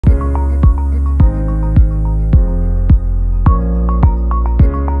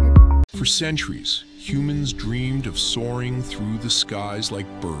For centuries, humans dreamed of soaring through the skies like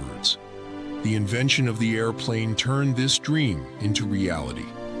birds. The invention of the airplane turned this dream into reality,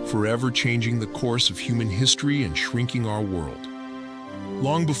 forever changing the course of human history and shrinking our world.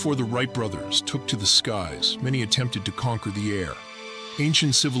 Long before the Wright brothers took to the skies, many attempted to conquer the air.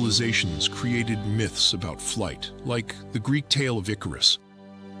 Ancient civilizations created myths about flight, like the Greek tale of Icarus.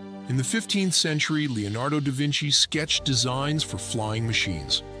 In the 15th century, Leonardo da Vinci sketched designs for flying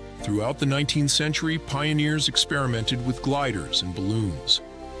machines. Throughout the 19th century, pioneers experimented with gliders and balloons,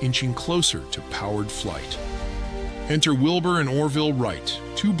 inching closer to powered flight. Enter Wilbur and Orville Wright,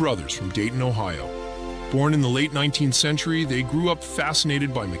 two brothers from Dayton, Ohio. Born in the late 19th century, they grew up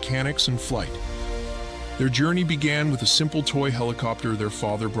fascinated by mechanics and flight. Their journey began with a simple toy helicopter their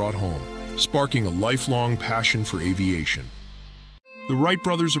father brought home, sparking a lifelong passion for aviation. The Wright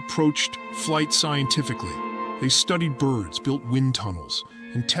brothers approached flight scientifically. They studied birds, built wind tunnels,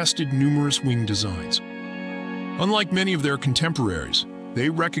 and tested numerous wing designs. Unlike many of their contemporaries, they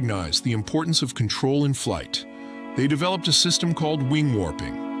recognized the importance of control in flight. They developed a system called wing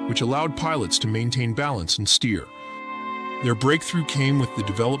warping, which allowed pilots to maintain balance and steer. Their breakthrough came with the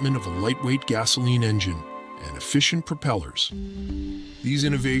development of a lightweight gasoline engine and efficient propellers. These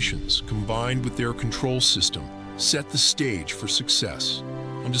innovations, combined with their control system, set the stage for success.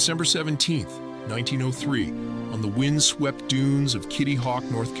 On December 17, 1903, on the wind-swept dunes of Kitty Hawk,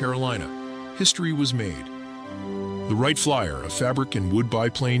 North Carolina, history was made. The Wright Flyer, a fabric and wood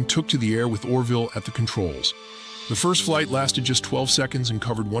biplane, took to the air with Orville at the controls. The first flight lasted just 12 seconds and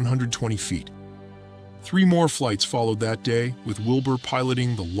covered 120 feet. 3 more flights followed that day, with Wilbur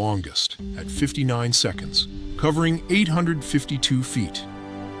piloting the longest at 59 seconds, covering 852 feet.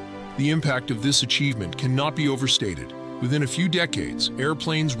 The impact of this achievement cannot be overstated. Within a few decades,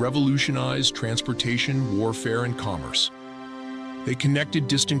 airplanes revolutionized transportation, warfare, and commerce. They connected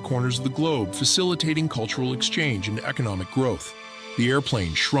distant corners of the globe, facilitating cultural exchange and economic growth. The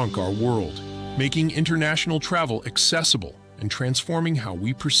airplane shrunk our world, making international travel accessible and transforming how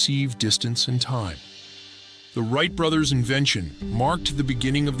we perceive distance and time. The Wright brothers' invention marked the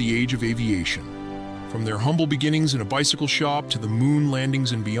beginning of the age of aviation. From their humble beginnings in a bicycle shop to the moon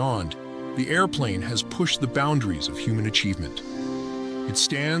landings and beyond, the airplane has pushed the boundaries of human achievement. It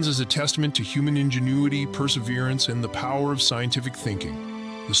stands as a testament to human ingenuity, perseverance, and the power of scientific thinking.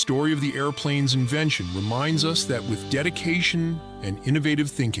 The story of the airplane's invention reminds us that with dedication and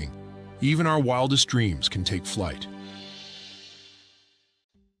innovative thinking, even our wildest dreams can take flight.